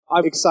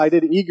I'm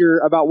excited, eager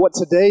about what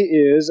today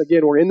is.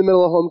 Again, we're in the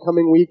middle of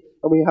homecoming week,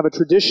 and we have a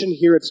tradition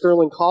here at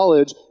Sterling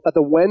College that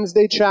the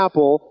Wednesday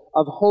chapel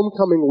of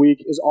homecoming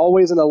week is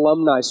always an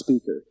alumni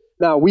speaker.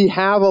 Now, we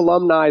have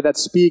alumni that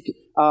speak,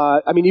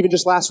 even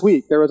just last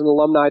week, there was an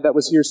alumni that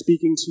was here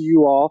speaking to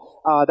you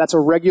all. That's a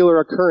regular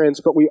occurrence,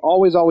 but we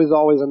always on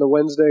the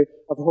Wednesday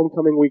of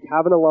homecoming week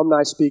have an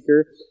alumni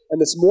speaker.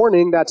 And this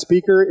morning, that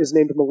speaker is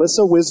named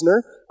Melissa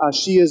Wisner.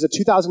 She is a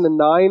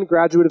 2009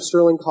 graduate of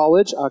Sterling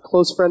College, a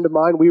close friend of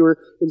mine. We were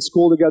in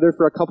school together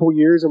for a couple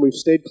years, and we've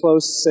stayed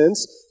close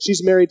since.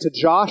 She's married to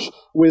Josh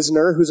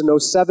Wisner, who's an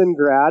 07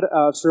 grad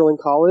of Sterling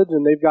College,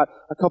 and they've got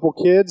a couple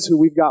kids who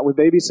we've got with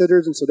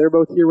babysitters, and so they're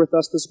both here with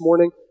us this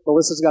morning.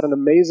 Melissa's got an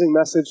amazing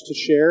message to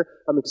share.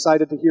 I'm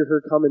excited to hear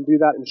her come and do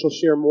that, and she'll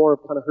share more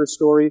of kind of her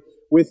story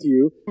with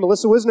you.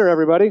 Melissa Wisner,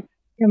 everybody.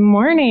 Good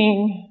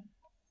morning.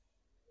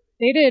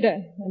 They did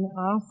an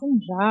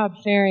awesome job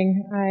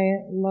sharing.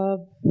 I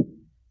love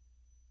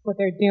what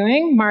they're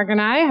doing. Mark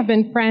and I have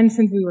been friends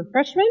since we were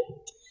freshmen.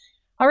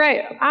 All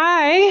right,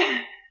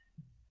 I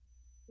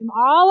am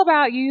all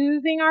about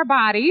using our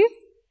bodies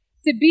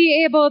to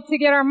be able to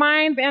get our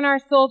minds and our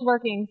souls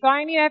working. So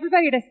I need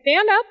everybody to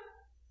stand up.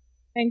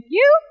 Thank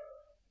you.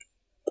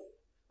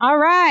 All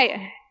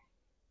right.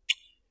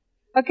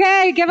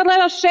 Okay, give it a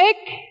little shake.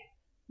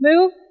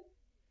 Move.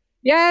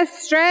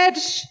 Yes,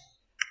 stretch.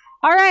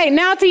 All right,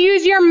 now to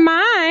use your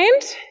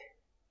mind.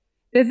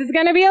 This is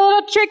going to be a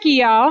little tricky,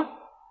 y'all.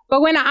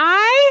 But when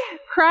I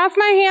cross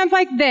my hands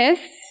like this,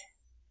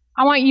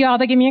 I want you all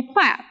to give me a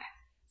clap.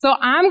 So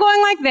I'm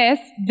going like this.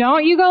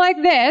 Don't you go like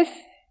this.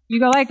 You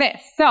go like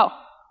this. So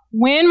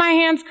when my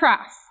hands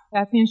cross,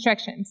 that's the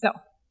instruction. So.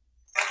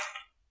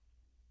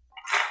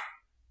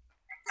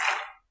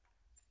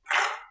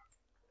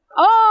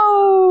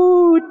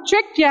 Oh,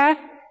 tricked ya.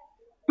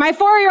 My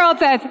 4-year-old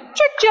says,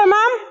 tricked ya,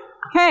 Mom.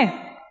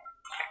 Okay.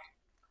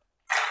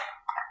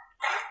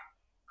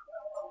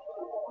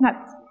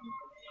 Nuts.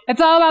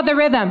 It's all about the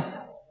rhythm.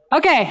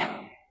 Okay.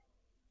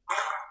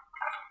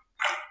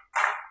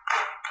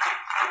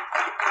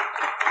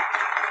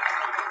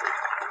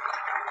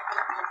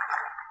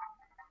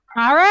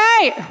 All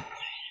right.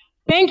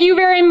 Thank you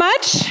very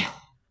much.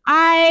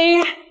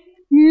 I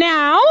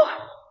now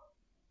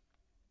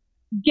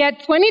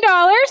get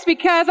 $20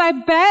 because I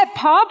bet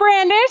Paul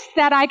Brandish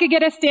that I could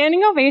get a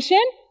standing ovation,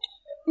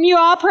 and you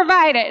all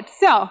provide it.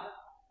 So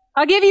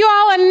I'll give you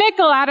all a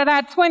nickel out of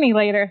that 20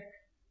 later.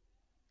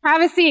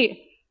 Have a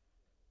seat.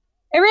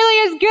 It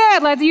really is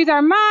good. Let's use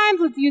our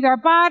minds, let's use our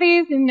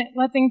bodies, and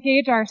let's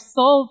engage our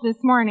souls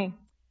this morning.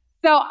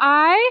 So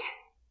I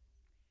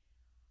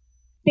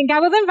think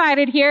I was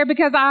invited here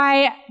because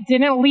I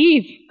didn't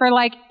leave for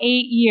like 8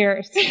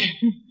 years.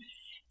 It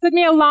took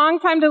me a long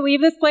time to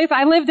leave this place.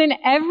 I lived in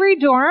every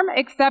dorm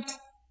except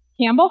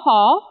Campbell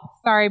Hall.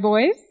 Sorry,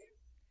 boys.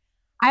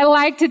 I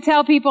like to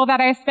tell people that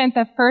I spent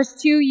the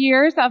first 2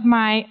 years of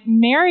my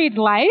married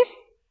life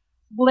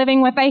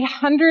living with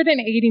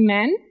 180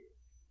 men.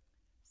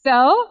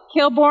 So,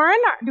 Kilbourne,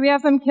 do we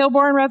have some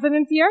Kilbourne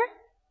residents here?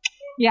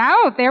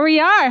 Yeah, there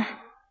we are.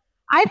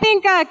 I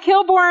think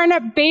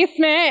Kilbourne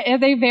basement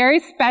is a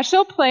very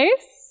special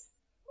place.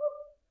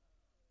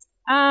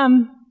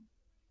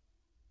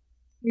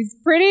 It's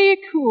pretty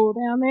cool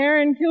down there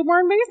in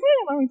Kilbourne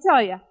basement, let me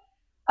tell you.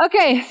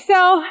 Okay,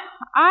 so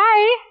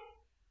I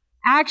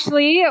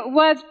actually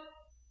was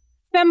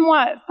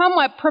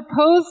somewhat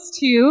proposed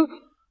to,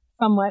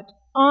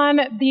 on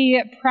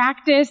the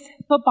practice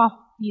football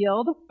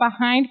field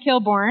behind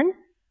Kilbourne.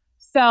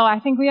 So I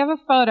think we have a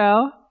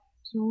photo.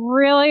 It's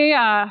really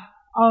a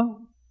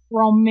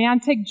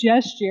romantic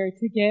gesture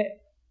to get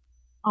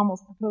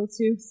almost proposed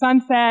to.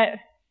 Sunset.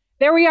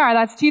 There we are.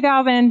 That's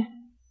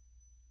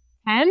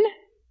 2010.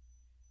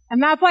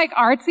 And that's like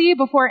artsy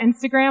before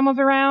Instagram was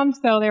around.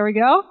 So there we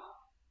go.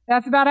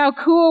 That's about how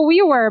cool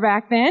we were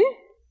back then.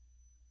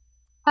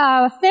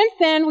 Since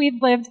then,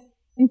 we've lived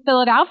in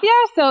Philadelphia,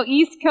 so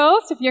East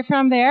Coast, if you're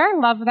from there,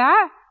 love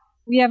that.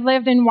 We have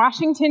lived in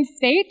Washington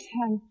State.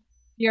 If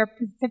you're a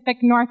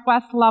Pacific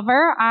Northwest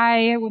lover,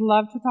 I would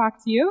love to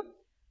talk to you.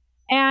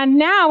 And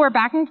now we're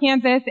back in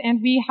Kansas,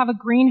 and we have a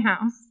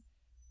greenhouse.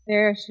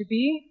 There should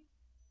be.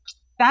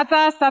 That's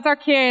us. That's our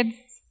kids.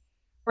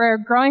 We're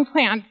growing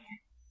plants.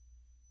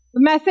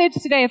 The message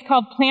today is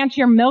called Plant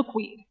Your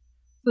Milkweed.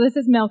 So this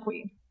is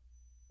milkweed.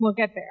 We'll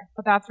get there,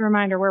 but that's a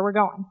reminder where we're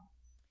going.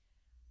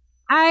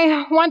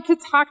 I want to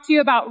talk to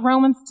you about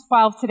Romans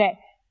 12 today.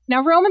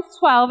 Now, Romans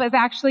 12 is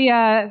actually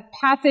a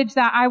passage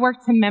that I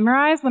worked to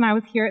memorize when I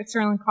was here at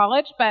Sterling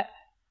College, but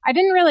I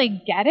didn't really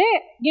get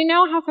it. You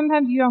know how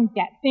sometimes you don't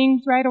get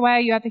things right away?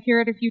 You have to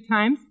hear it a few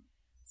times.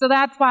 So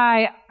that's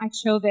why I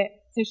chose it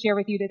to share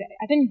with you today.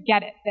 I didn't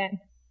get it then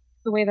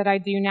the way that I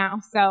do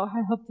now, so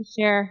I hope to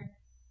share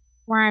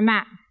where I'm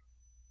at.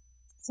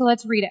 So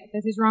let's read it.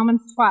 This is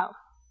Romans 12.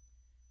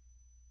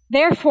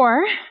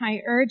 Therefore,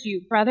 I urge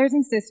you, brothers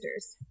and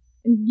sisters,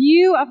 in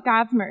view of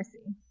God's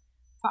mercy,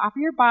 to offer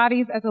your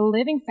bodies as a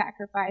living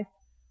sacrifice,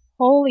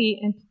 holy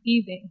and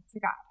pleasing to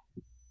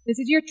God. This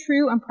is your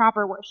true and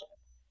proper worship.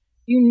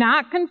 Do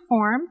not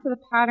conform to the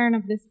pattern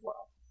of this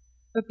world,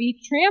 but be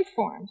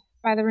transformed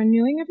by the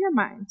renewing of your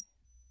mind.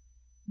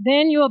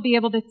 Then you will be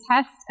able to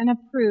test and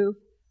approve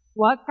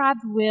what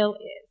God's will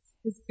is,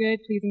 his good,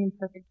 pleasing, and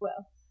perfect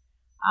will.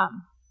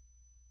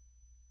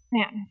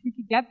 Man, if we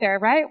could get there,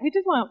 right? We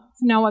just want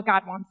to know what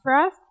God wants for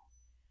us.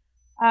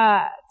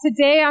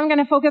 Today I'm going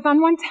to focus on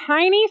one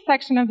tiny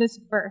section of this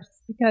verse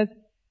because,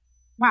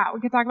 wow,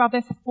 we could talk about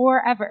this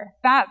forever.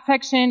 That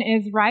section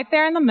is right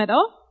there in the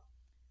middle.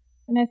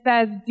 And it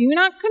says, do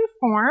not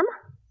conform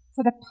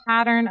to the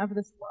pattern of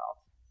this world,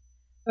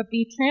 but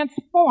be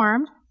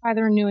transformed by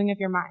the renewing of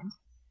your mind.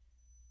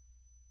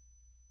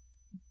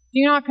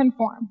 Do not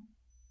conform.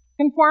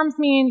 Conforms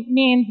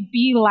means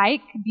be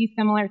like, be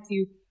similar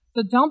to.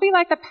 So don't be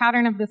like the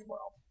pattern of this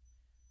world.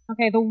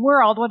 Okay, the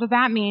world, what does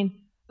that mean?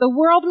 The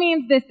world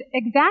means this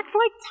exact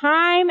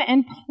time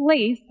and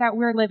place that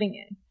we're living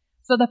in.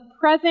 So the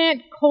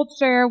present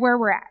culture where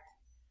we're at.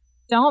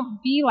 Don't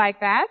be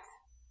like that,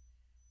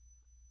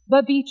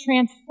 but be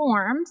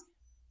transformed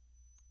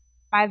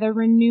by the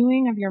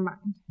renewing of your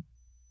mind.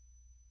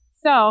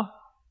 So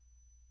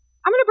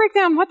I'm going to break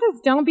down what does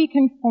don't be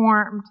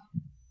conformed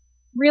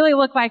really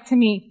look like to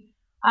me.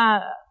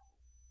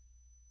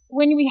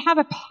 When we have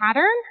a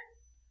pattern,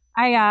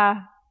 I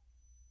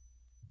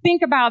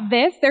think about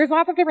this. There's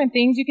lots of different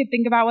things you could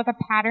think about with a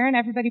pattern.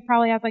 Everybody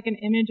probably has an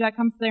image that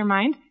comes to their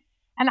mind.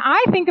 And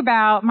I think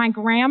about my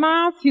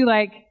grandmas who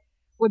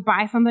would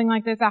buy something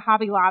like this at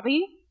Hobby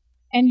Lobby.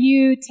 And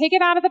you take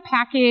it out of the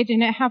package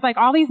and it has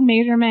all these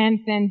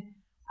measurements and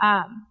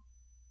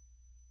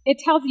it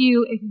tells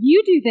you if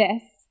you do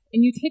this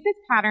and you take this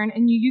pattern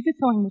and you use a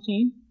sewing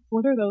machine,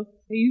 what are those?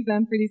 They use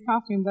them for these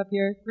costumes up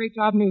here. Great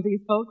job,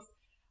 Newsies, folks.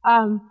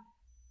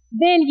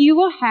 Then you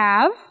will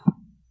have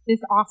this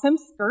awesome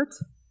skirt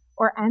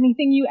or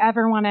anything you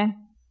ever want to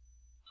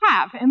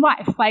have in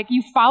life.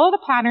 You follow the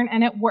pattern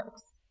and it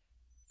works.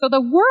 So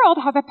the world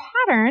has a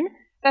pattern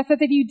that says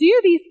if you do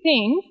these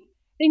things,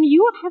 then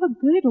you will have a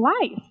good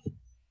life,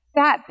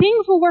 that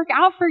things will work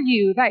out for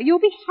you, that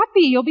you'll be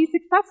happy, you'll be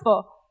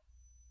successful.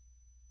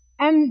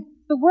 And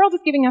the world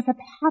is giving us a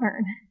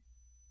pattern.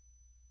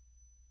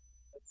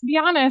 But to be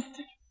honest,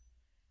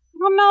 I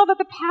don't know that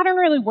the pattern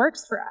really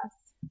works for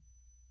us.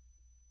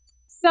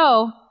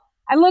 So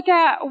I look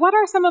at what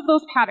are some of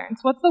those patterns?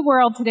 What's the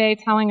world today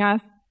telling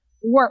us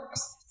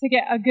works to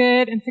get a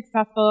good and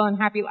successful and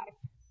happy life?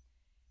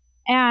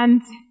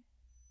 And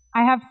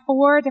I have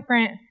 4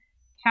 different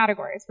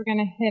categories we're going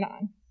to hit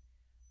on.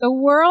 The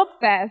world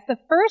says the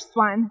first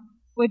one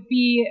would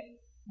be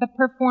the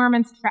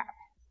performance trap.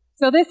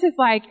 So this is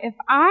if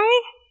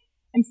I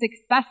am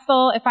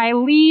successful, if I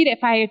lead,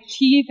 if I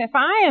achieve, if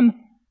I am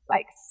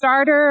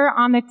starter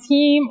on the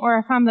team, or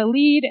if I'm the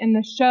lead in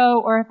the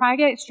show, or if I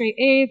get straight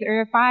A's,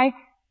 or if I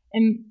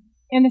am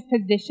in this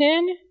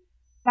position,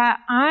 that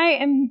I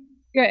am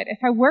good. If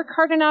I work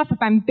hard enough, if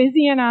I'm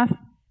busy enough,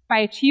 if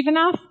I achieve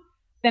enough,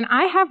 then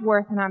I have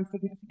worth and I'm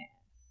significant.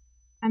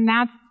 And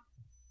that's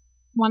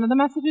one of the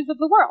messages of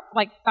the world.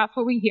 That's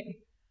what we hear.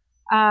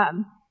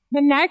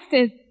 The next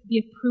is the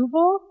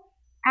approval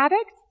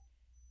addict.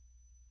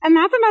 And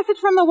that's a message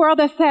from the world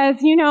that says,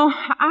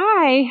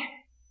 I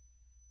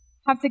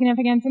have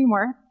significance and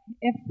worth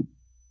if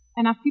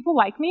enough people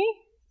like me,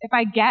 if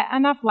I get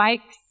enough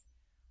likes,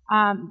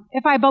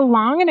 if I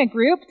belong in a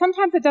group.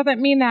 Sometimes it doesn't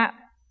mean that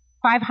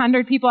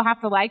 500 people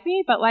have to like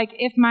me, but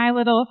if my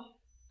little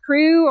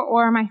crew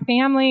or my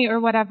family or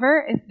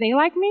whatever, if they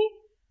like me,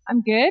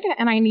 I'm good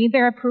and I need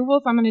their approval,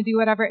 so I'm going to do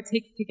whatever it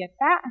takes to get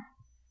that.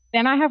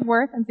 Then I have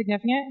worth and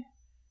significance.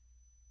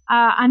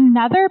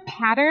 Another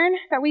pattern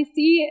that we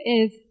see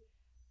is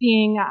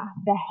being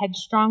the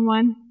headstrong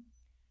one.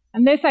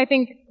 And this, I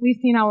think, we've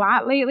seen a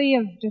lot lately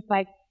of just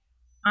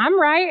I'm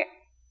right,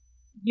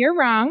 you're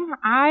wrong,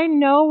 I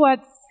know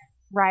what's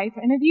right,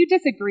 and if you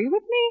disagree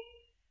with me,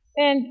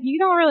 then you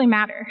don't really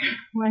matter.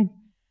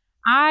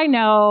 I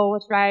know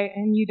what's right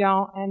and you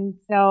don't, and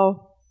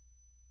so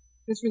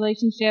this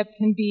relationship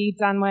can be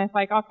done with,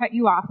 I'll cut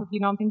you off if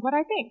you don't think what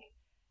I think.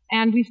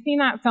 And we've seen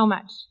that so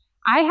much.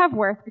 I have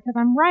worth because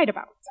I'm right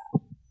about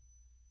stuff.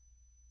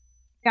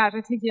 Gosh,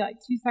 it takes you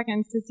 2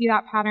 seconds to see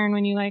that pattern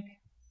when you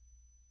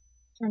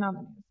turn on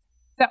the news.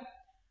 So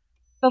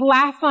the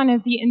last one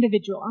is the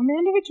individual. And the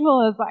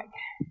individual is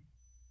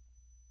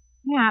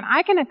man,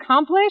 I can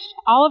accomplish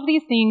all of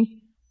these things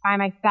by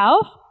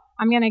myself.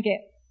 I'm going to get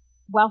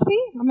wealthy.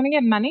 I'm going to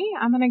get money.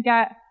 I'm going to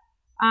get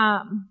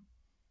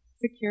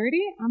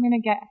security. I'm going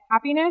to get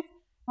happiness.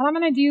 And I'm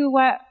going to do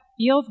what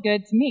feels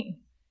good to me,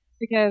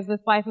 because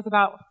this life is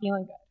about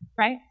feeling good,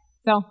 right?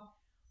 So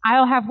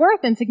I'll have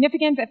worth and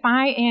significance if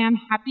I am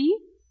happy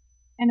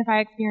and if I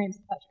experience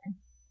pleasure.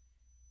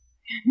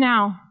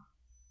 Now,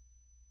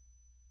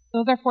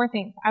 those are 4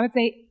 things. I would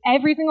say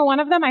every single one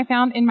of them I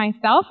found in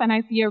myself and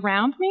I see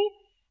around me.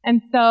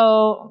 And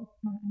so,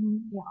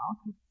 yeah, I'll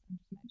just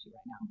you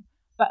right now.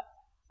 But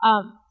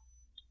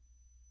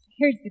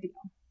here's the deal.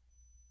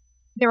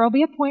 There will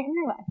be a point in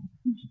your life,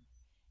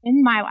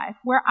 in my life,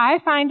 where I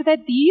find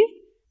that these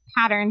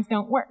patterns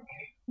don't work.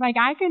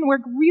 I can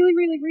work really,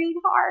 really, really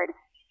hard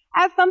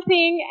at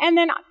something and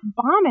then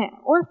bomb it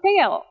or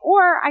fail,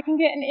 or I can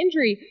get an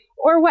injury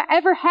or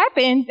whatever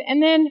happens.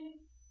 And then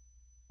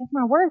if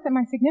my worth and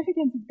my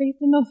significance is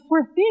based in those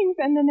 4 things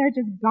and then they're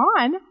just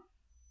gone,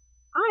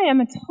 I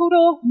am a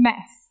total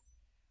mess.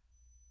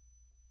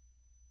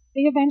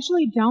 They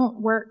eventually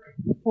don't work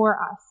for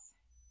us.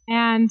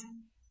 And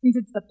since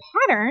it's the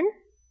pattern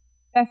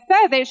that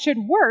says it should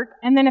work,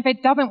 and then if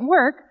it doesn't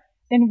work,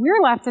 then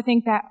we're left to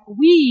think that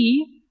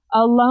we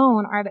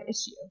alone are the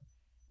issue.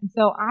 And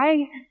so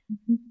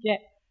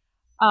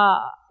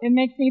it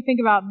makes me think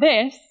about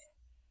this.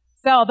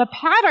 So the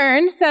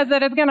pattern says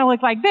that it's going to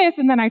look like this,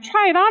 and then I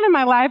try it on in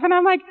my life, and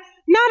I'm like,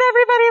 not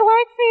everybody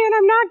likes me, and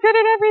I'm not good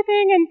at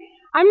everything, and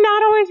I'm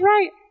not always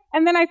right.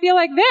 And then I feel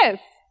like this.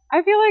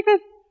 I feel like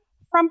this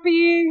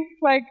frumpy,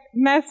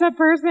 messed up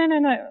person,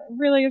 and it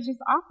really is just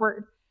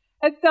awkward.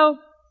 And so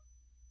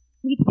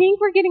we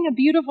think we're getting a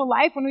beautiful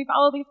life when we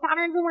follow these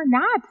patterns, and we're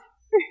not,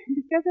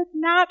 because it's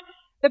not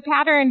the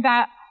pattern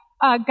that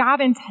God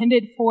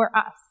intended for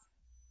us.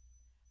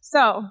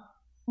 So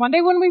one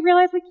day when we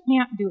realize we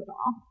can't do it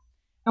all,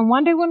 and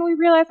one day when we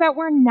realize that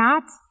we're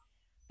not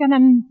going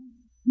to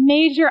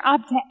measure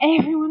up to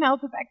everyone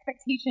else's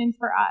expectations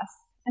for us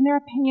and their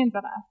opinions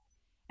of us,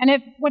 and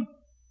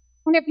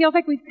when it feels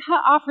like we've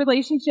cut off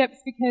relationships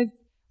because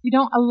we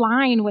don't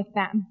align with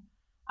them,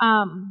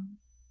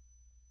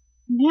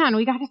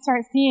 we got to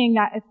start seeing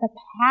that it's the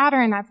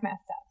pattern that's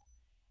messed up.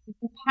 It's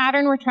the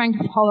pattern we're trying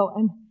to follow.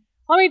 And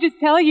let me just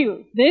tell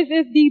you, this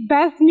is the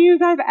best news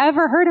I've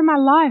ever heard in my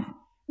life.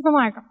 Because I'm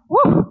like,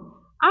 whew,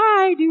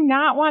 I do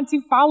not want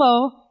to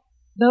follow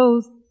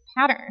those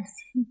patterns.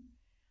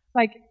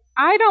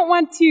 I don't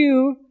want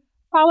to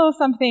follow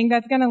something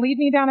that's going to lead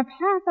me down a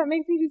path that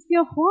makes me just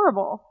feel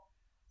horrible.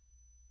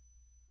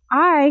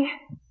 I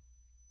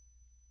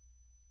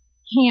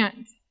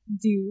can't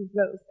do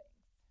those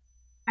things.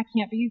 I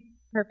can't be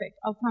perfect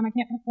all the time. I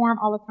can't perform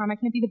all the time. I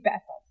can't be the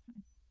best all the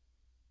time.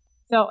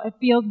 So it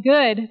feels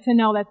good to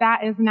know that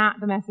that is not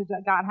the message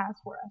that God has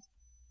for us.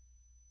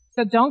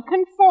 So don't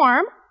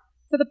conform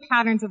to the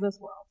patterns of this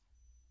world.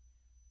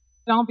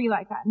 Don't be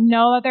like that.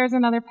 Know that there's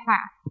another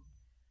path.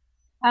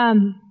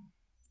 And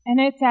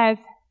it says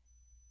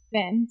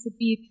then to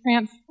be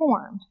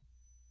transformed.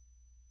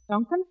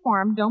 Don't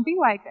conform. Don't be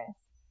like this.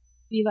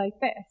 Be like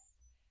this.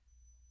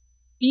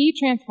 Be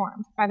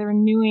transformed by the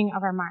renewing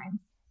of our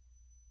minds.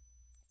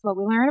 So what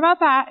we learn about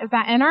that is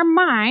that in our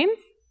minds,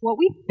 what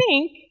we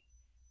think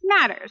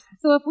matters.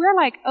 So if we're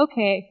like,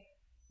 okay,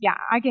 yeah,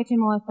 I get you,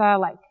 Melissa,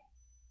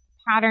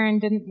 pattern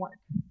didn't work.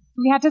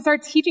 So we have to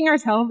start teaching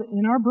ourselves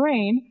in our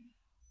brain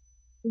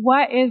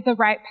what is the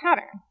right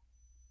pattern.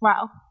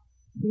 Well,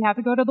 we have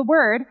to go to the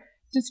Word,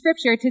 to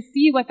Scripture, to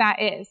see what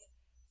that is.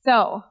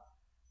 So,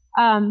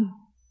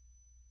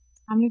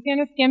 I'm just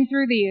going to skim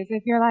through these.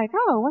 If you're like,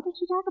 oh, what did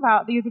you talk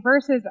about? These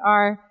verses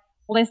are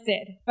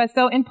listed. But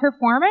so in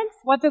performance,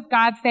 what does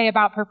God say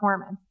about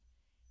performance?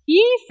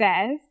 He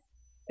says,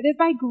 it is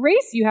by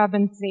grace you have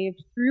been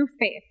saved through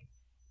faith,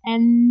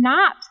 and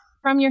not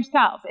from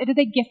yourselves. It is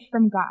a gift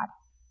from God.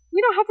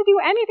 We don't have to do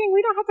anything.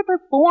 We don't have to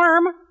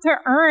perform to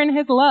earn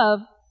His love,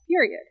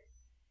 period.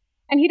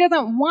 And He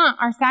doesn't want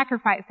our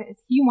sacrifices.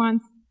 He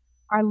wants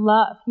our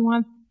love. He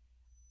wants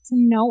to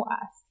know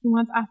us. He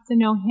wants us to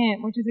know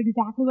Him, which is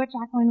exactly what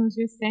Jacqueline was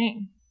just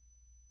saying.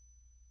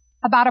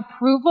 About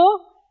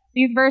approval,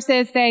 these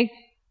verses say,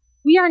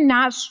 we are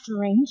not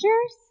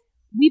strangers.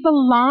 We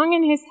belong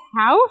in His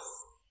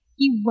house.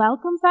 He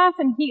welcomes us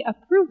and He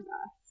approves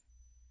us.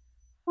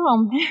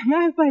 Oh man,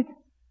 that's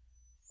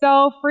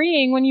so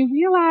freeing when you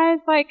realize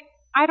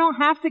I don't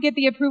have to get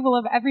the approval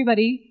of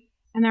everybody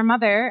and their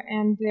mother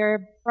and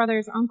their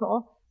brother's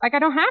uncle. I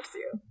don't have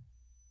to.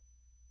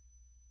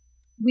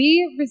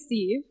 We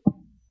receive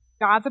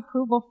God's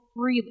approval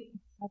freely.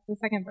 That's the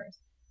second verse.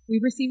 We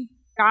receive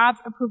God's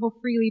approval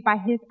freely by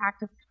His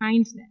act of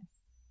kindness.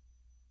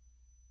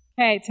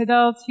 Okay, to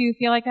those who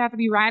feel like they have to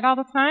be right all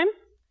the time,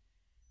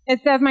 it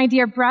says, my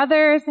dear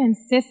brothers and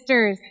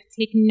sisters,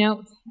 take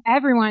note.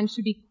 Everyone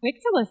should be quick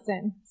to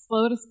listen,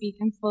 slow to speak,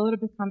 and slow to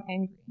become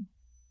angry.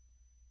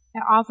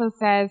 It also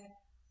says,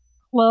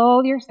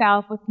 clothe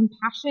yourself with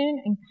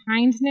compassion and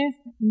kindness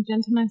and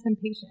gentleness and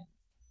patience.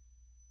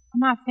 I'm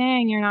not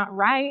saying you're not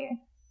right.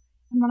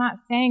 I'm not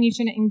saying you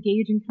shouldn't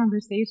engage in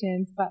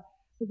conversations, but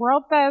the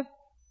world says,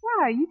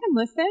 yeah, you can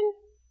listen.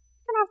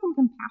 You can have some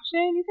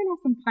compassion. You can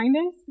have some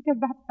kindness because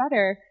that's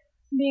better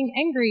than being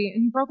angry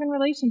and broken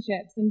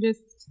relationships and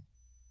just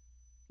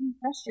being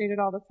frustrated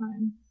all the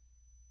time.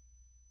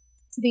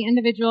 To the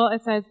individual,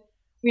 it says,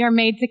 we are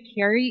made to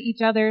carry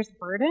each other's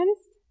burdens.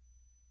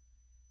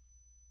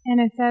 And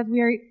it says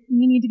we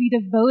need to be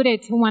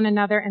devoted to one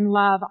another in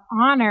love,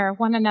 honor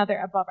one another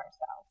above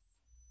ourselves.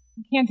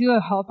 You can't do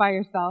it all by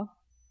yourself.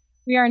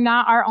 We are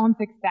not our own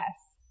success.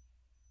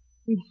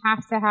 We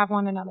have to have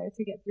one another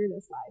to get through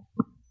this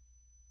life.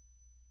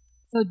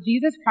 So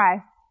Jesus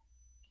Christ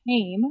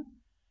came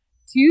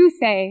to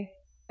say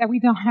that we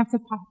don't have to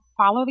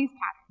follow these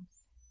patterns.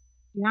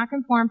 Do not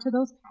conform to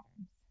those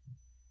patterns.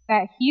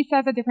 That He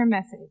says a different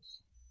message.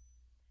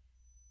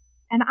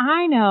 And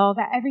I know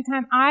that every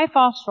time I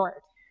fall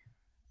short,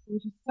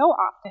 which is so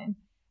often,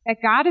 that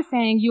God is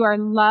saying, you are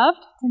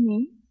loved to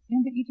me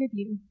and to each of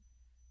you.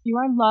 You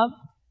are loved.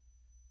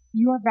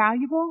 You are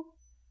valuable.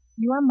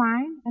 You are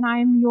mine, and I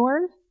am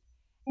yours.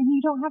 And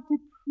you don't have to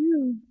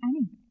prove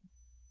anything.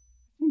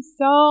 It's been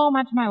so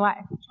much of my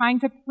life trying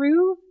to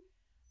prove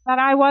that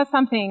I was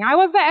something. I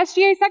was the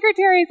SGA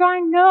secretary, so I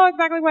know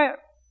exactly what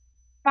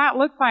that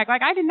looks like.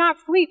 Like, I did not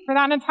sleep for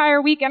that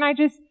entire week, and I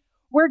just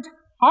worked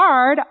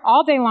hard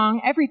all day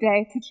long, every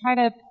day, to try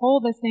to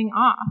pull this thing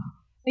off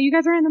that you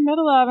guys are in the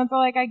middle of. And so,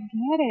 like, I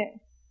get it.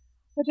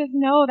 But just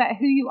know that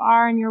who you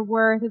are and your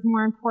worth is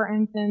more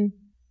important than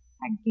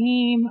that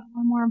game,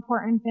 or more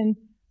important than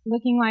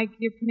looking like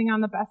you're putting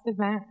on the best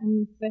event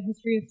in the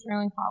history of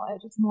Sterling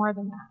College. It's more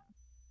than that.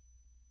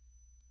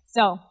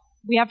 So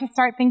we have to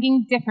start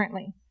thinking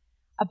differently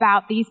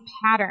about these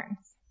patterns.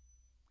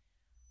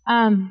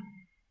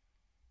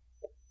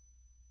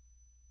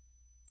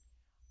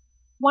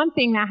 One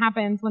thing that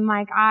happens when,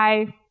 like,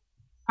 I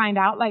find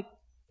out, like,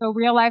 so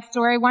real life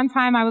story, one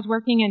time I was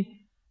working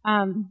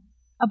and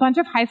a bunch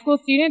of high school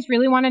students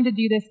really wanted to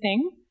do this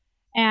thing,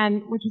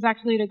 and which was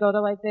actually to go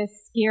to, like, this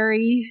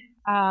scary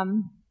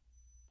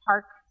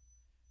park,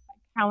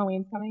 like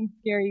Halloween's coming,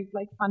 scary,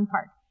 like, fun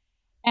park.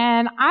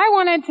 And I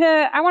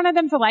wanted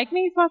them to like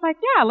me, so I was like,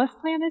 yeah, let's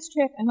plan this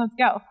trip and let's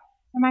go.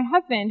 And my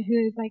husband,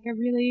 who is, like, a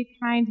really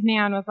kind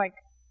man, was like,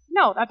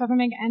 no, that doesn't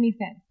make any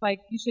sense. Like,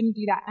 you shouldn't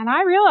do that. And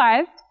I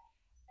realized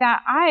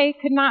that I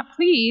could not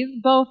please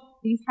both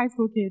these high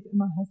school kids and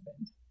my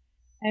husband.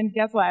 And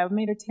guess what? I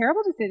made a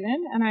terrible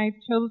decision, and I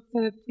chose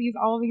to please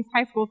all of these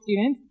high school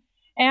students.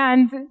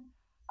 And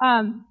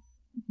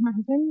my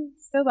husband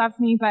still loves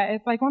me, but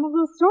it's like one of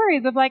those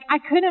stories of, like, I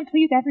couldn't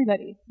please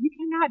everybody. You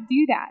cannot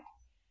do that.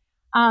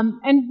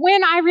 And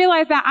when I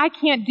realized that I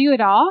can't do it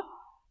all,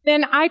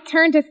 then I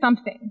turn to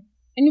something.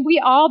 And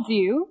we all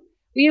do.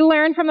 We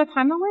learn from the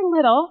time that we're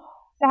little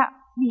that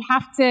we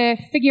have to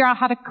figure out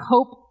how to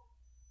cope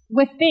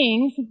with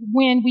things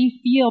when we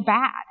feel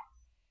bad.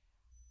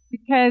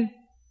 Because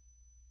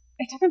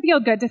it doesn't feel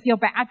good to feel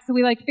bad, so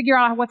we, like, figure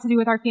out what to do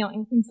with our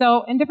feelings. And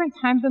so in different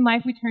times in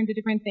life, we turn to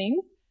different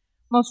things.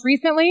 Most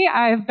recently,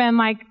 I've been,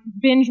 like,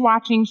 binge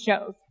watching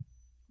shows.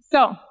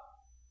 So,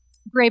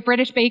 Great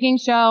British Baking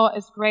Show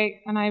is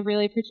great, and I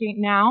really appreciate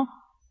now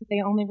that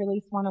they only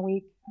release one a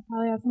week. I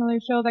probably have some other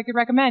shows I could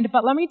recommend,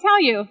 but let me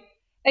tell you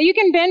that you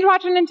can binge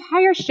watch an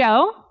entire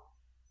show,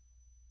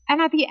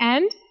 and at the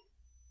end,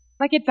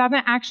 like, it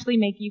doesn't actually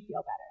make you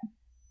feel better.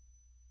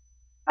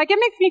 Like, it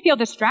makes me feel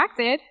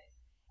distracted.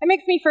 It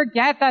makes me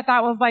forget that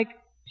that was, like,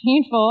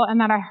 painful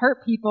and that I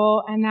hurt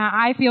people and that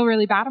I feel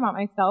really bad about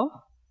myself.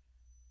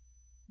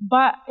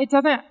 But it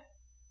doesn't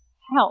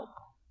help.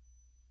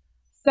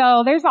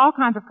 So there's all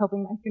kinds of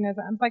coping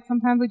mechanisms. Like,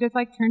 sometimes we just,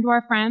 like, turn to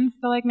our friends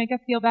to, like, make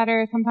us feel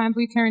better. Sometimes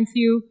we turn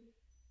to,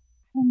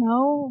 I don't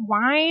know,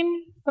 wine.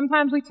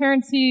 Sometimes we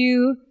turn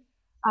to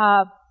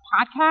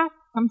podcasts.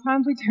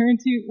 Sometimes we turn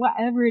to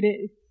whatever it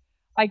is.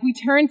 Like, we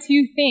turn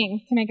to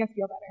things to make us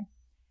feel better.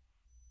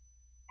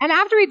 And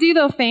after we do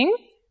those things,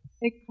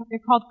 they're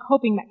called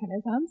coping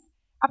mechanisms.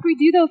 After we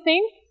do those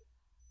things,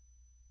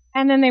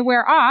 and then they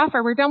wear off,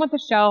 or we're done with the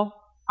show,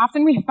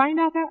 often we find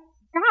out that,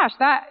 gosh,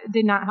 that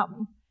did not help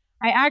me.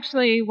 I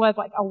actually was,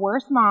 like, a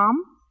worse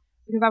mom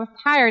because I was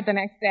tired the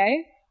next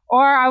day,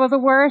 or I was a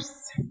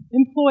worse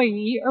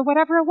employee, or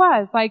whatever it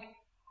was. Like,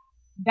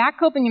 that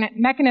coping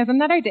mechanism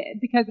that I did,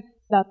 because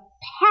the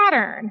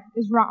pattern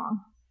is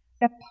wrong.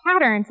 The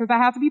pattern says I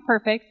have to be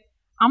perfect.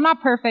 I'm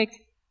not perfect,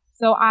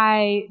 so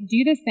I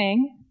do this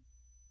thing,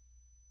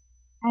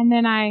 and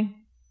then I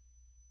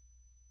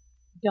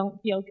don't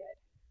feel good.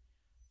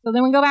 So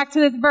then we go back to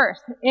this verse.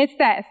 It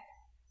says,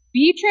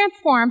 be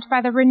transformed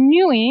by the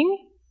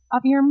renewing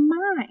of your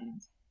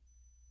mind.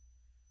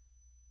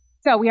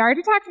 So we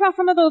already talked about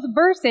some of those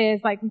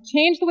verses, like, we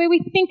change the way we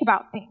think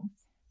about things.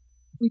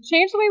 We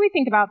change the way we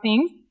think about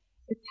things.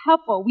 It's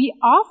helpful. We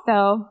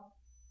also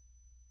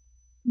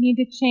need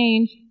to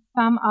change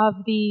some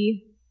of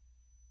the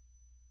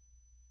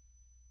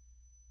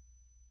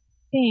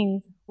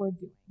things we're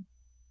doing.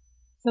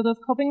 So those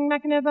coping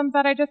mechanisms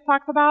that I just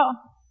talked about,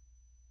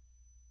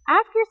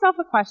 ask yourself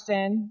a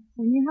question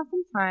when you have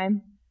some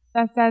time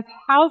that says,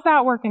 how's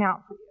that working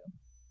out for you?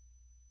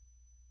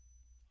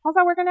 How's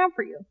that working out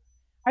for you?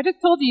 I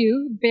just told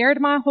you, bared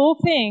my whole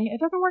thing.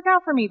 It doesn't work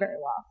out for me very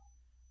well.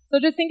 So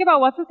just think about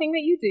what's the thing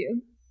that you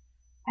do,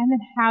 and then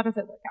how does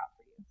it work out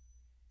for you?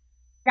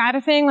 God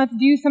is saying, let's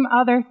do some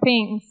other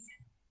things.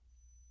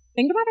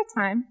 Think about a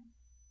time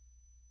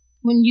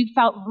when you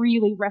felt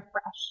really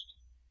refreshed.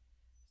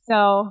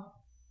 So,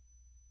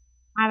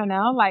 I don't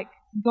know, like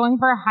going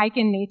for a hike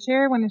in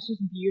nature when it's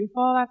just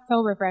beautiful. That's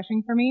so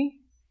refreshing for me.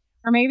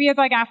 Or maybe it's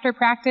like after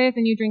practice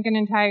and you drink an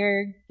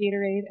entire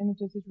Gatorade and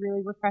it just is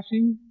really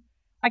refreshing.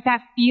 Like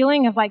that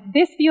feeling of, like,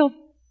 this feels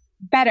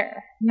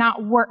better,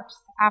 not worse,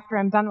 after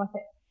I'm done with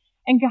it.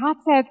 And God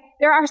says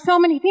there are so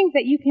many things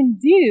that you can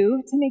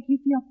do to make you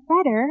feel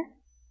better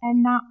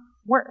and not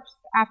worse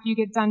after you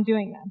get done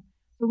doing them.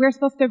 So we're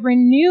supposed to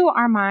renew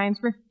our minds,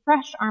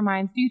 refresh our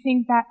minds, do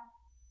things that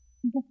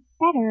make us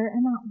better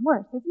and not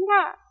worse. Isn't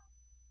that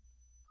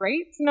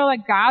great to know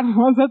that God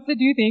wants us to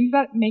do things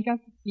that make us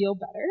feel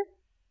better?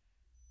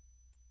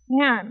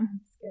 Man,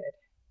 that's good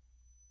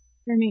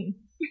for me.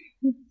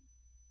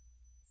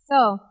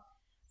 So,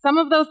 some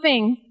of those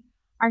things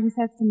are, he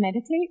says, to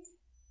meditate.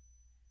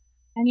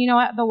 And you know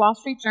what? The Wall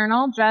Street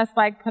Journal just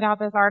put out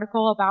this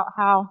article about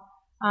how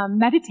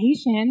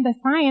meditation, the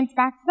science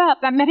backs it up,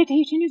 that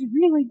meditation is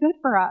really good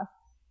for us.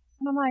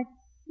 And I'm like,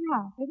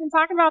 yeah, they've been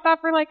talking about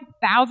that for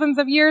thousands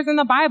of years in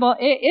the Bible.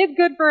 It is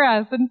good for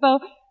us. And so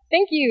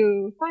thank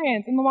you,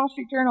 science and the Wall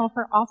Street Journal,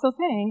 for also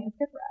saying it's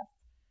good for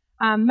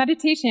us.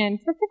 Meditation,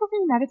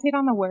 specifically meditate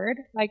on the word.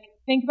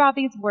 Think about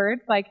these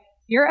words,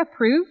 you're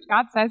approved.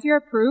 God says you're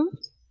approved.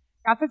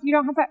 God says you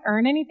don't have to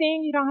earn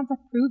anything. You don't have to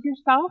prove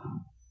yourself.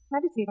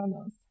 Meditate on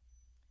those.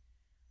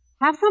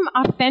 Have some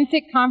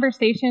authentic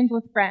conversations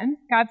with friends.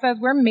 God says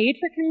we're made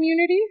for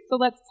community, so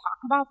let's talk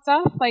about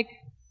stuff. We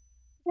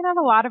can have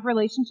a lot of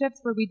relationships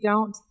where we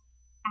don't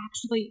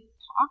actually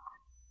talk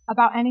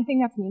about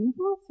anything that's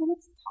meaningful, so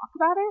let's talk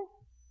about it.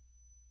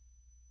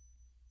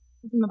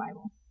 It's in the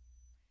Bible.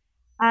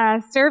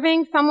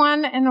 Serving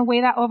someone in a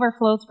way that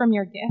overflows from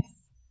your gifts.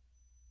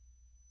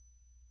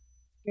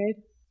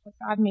 Good. What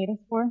God made us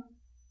for.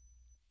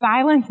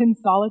 Silence and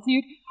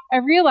solitude. I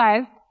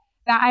realized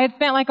that I had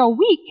spent a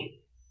week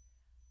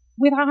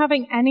without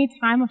having any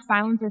time of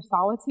silence or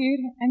solitude.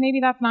 And maybe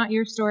that's not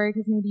your story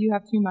because maybe you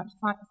have too much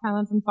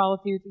silence and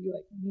solitude, so you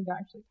need to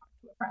actually talk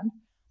to a friend.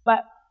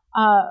 But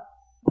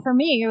for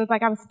me, it was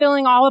I was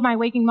filling all of my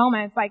waking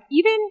moments.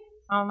 Even,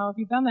 I don't know if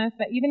you've done this,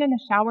 but even in the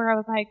shower, I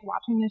was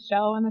watching the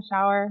show in the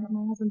shower. And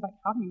my husband's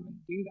how do you even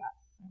do that?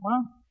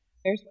 Well,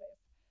 there's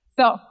ways.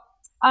 So,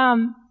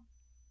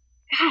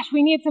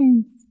 we need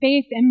some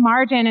space and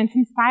margin and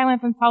some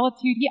silence and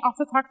solitude. He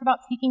also talks about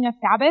taking a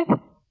Sabbath.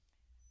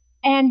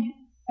 And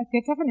a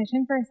good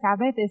definition for a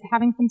Sabbath is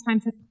having some time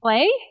to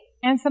play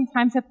and some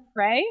time to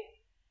pray.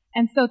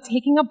 And so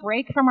taking a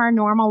break from our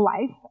normal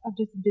life of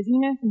just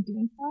busyness and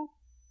doing stuff.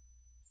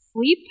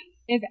 Sleep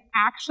is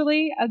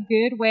actually a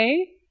good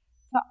way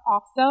to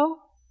also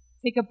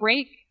take a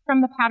break from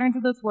the patterns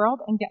of this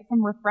world and get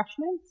some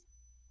refreshment.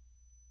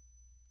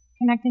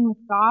 Connecting with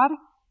God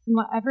in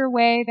whatever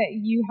way that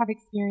you have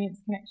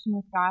experienced connection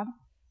with God.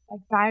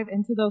 Dive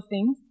into those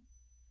things.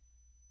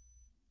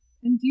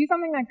 And do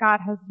something that God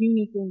has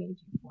uniquely made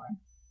you for.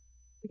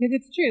 Because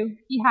it's true,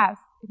 he has.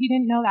 If you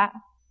didn't know that,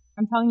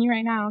 I'm telling you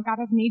right now, God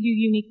has made you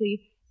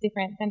uniquely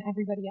different than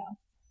everybody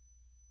else.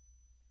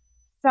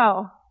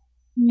 So,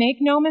 make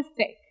no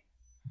mistake.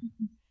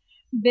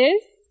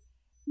 This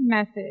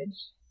message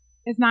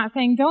is not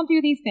saying don't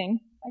do these things.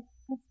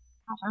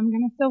 I'm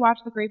going to still watch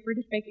the Great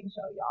British Baking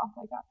Show, y'all.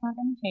 That's not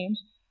going to change.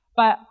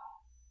 But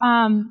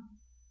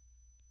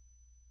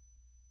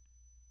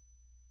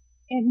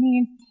it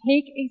means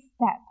take a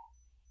step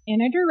in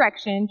a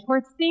direction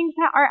towards things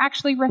that are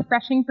actually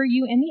refreshing for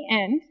you in the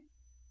end,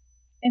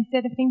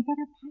 instead of things that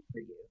are bad for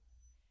you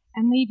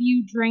and leave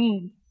you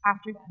drained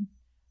after them.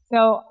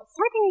 So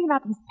start thinking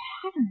about these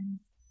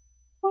patterns.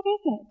 What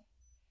is it?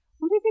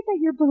 What is it that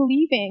you're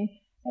believing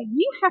that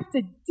you have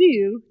to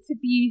do to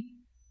be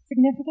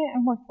significant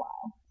and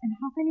worthwhile? And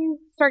how can you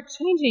start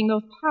changing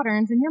those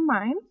patterns in your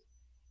mind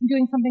and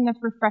doing something that's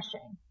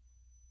refreshing?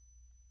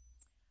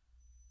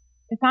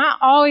 It's not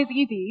always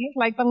easy.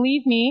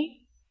 Believe me,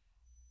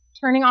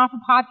 turning off a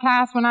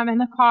podcast when I'm in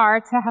the car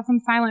to have some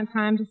silent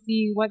time to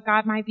see what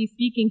God might be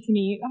speaking to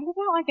me, that is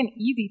not an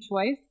easy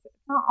choice.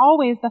 It's not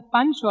always the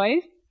fun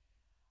choice,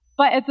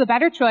 but it's a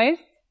better choice.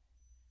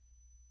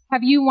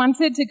 Have you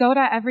wanted to go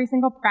to every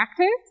single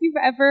practice you've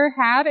ever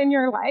had in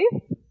your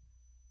life?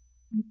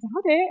 I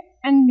doubt it.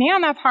 And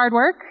man, that's hard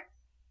work.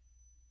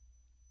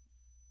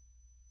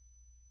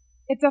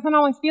 It doesn't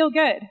always feel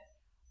good,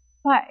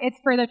 but it's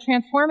for the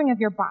transforming of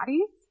your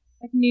bodies.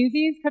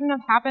 Newsies couldn't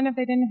have happened if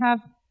they didn't have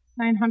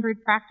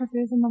 900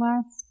 practices in the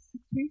last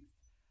 6 weeks.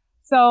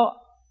 So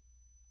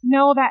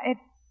know that it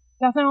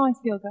doesn't always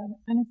feel good,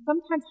 and it's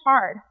sometimes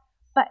hard.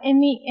 But in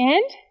the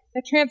end,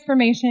 the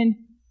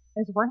transformation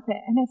is worth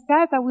it. And it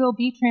says that we will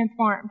be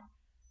transformed.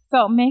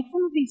 So make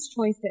some of these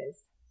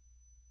choices.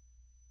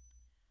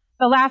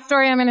 The last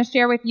story I'm going to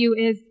share with you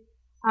is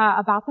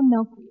about the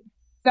milkweed.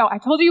 So I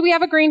told you we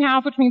have a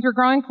greenhouse, which means we're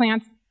growing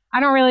plants. I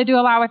don't really do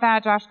a lot with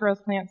that. Josh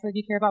grows plants, so if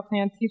you care about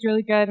plants, he's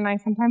really good, and I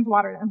sometimes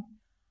water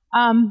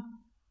them.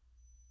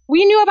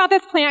 We knew about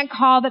this plant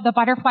called the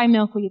butterfly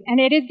milkweed, and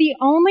it is the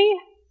only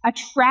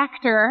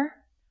attractor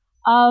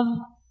of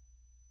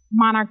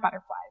monarch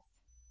butterflies,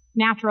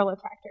 natural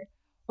attractor.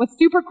 What's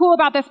super cool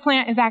about this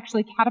plant is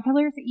actually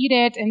caterpillars eat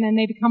it, and then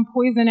they become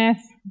poisonous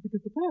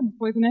because the plant is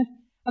poisonous.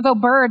 And so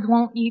birds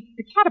won't eat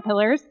the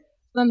caterpillars,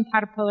 so then the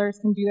caterpillars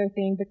can do their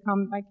thing,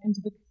 become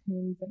into the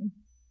cocoons and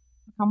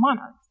become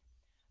monarchs.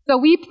 So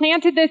we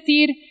planted this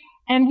seed,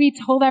 and we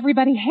told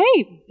everybody,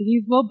 hey,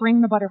 these will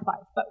bring the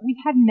butterflies. But we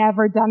had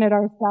never done it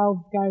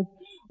ourselves, guys.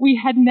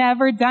 We had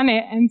never done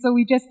it, and so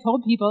we just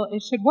told people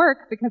it should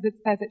work because it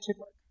says it should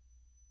work.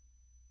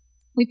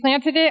 We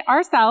planted it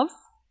ourselves,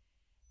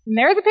 And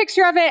there's a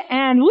picture of it,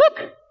 and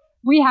look,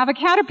 we have a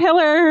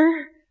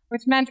caterpillar,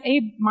 which meant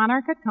a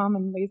monarch had come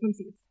and laid some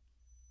seeds.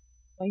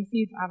 Lay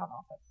seeds? I don't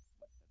know if that's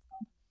what it's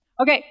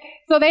called. Okay,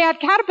 so they had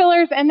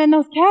caterpillars, and then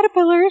those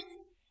caterpillars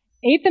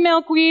ate the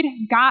milkweed,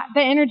 got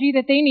the energy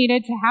that they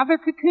needed to have their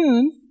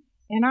cocoons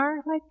in our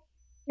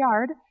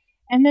yard,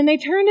 and then they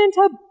turned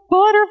into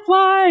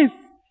butterflies.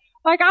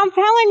 I'm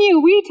telling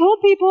you, we told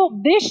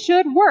people this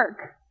should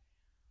work.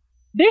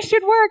 This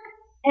should work,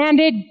 and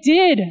it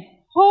did.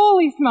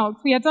 Holy smokes,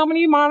 we had so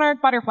many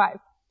monarch butterflies.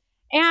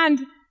 And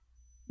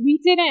we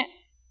didn't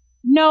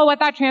know what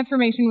that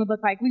transformation would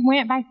look like. We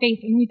went by faith,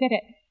 and we did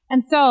it.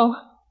 And so,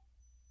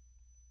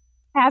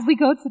 as we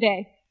go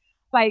today,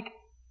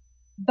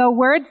 the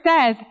word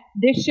says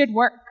this should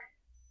work.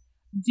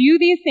 Do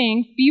these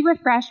things, be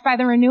refreshed by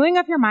the renewing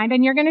of your mind,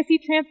 and you're going to see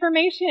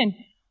transformation.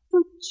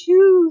 So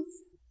choose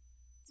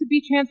to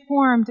be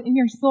transformed in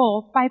your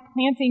soul by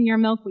planting your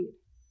milkweed.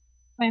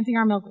 Planting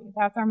our milkweed.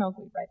 That's our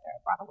milkweed right there. I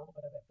brought a little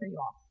bit of it for you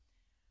all.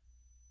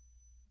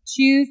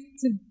 Choose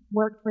to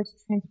work towards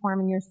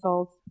transforming your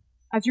souls.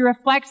 As you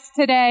reflect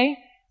today,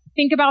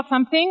 think about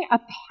something, a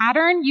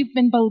pattern you've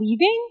been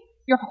believing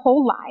your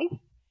whole life,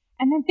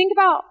 and then think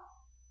about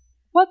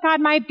what God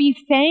might be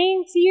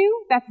saying to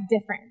you that's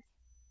different.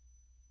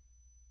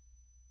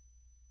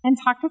 And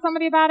talk to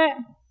somebody about it.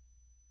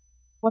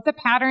 What's a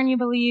pattern you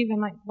believe,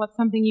 and what's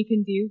something you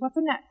can do? What's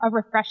a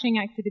refreshing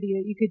activity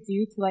that you could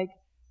do to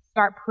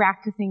start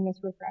practicing this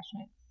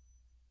refreshment?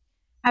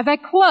 As I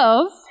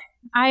close,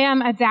 I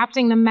am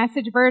adapting the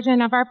Message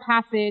version of our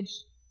passage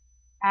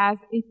as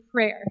a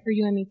prayer for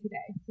you and me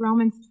today.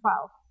 Romans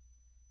 12.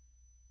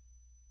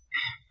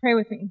 Pray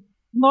with me.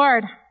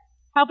 Lord,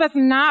 help us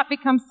not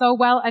become so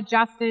well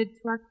adjusted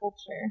to our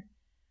culture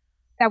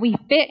that we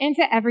fit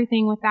into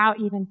everything without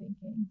even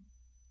thinking.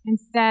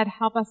 Instead,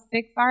 help us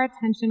fix our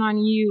attention on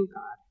you,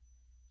 God.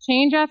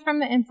 Change us from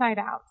the inside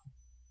out.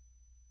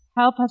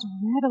 Help us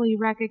readily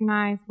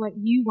recognize what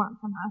you want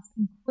from us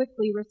and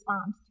quickly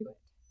respond to it.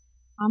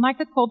 Unlike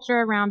the culture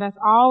around us,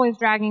 always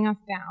dragging us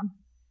down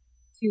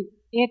to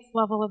its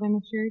level of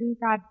immaturity,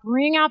 God,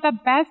 bring out the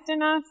best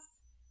in us,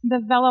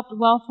 develop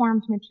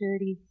well-formed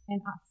maturity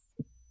in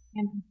us.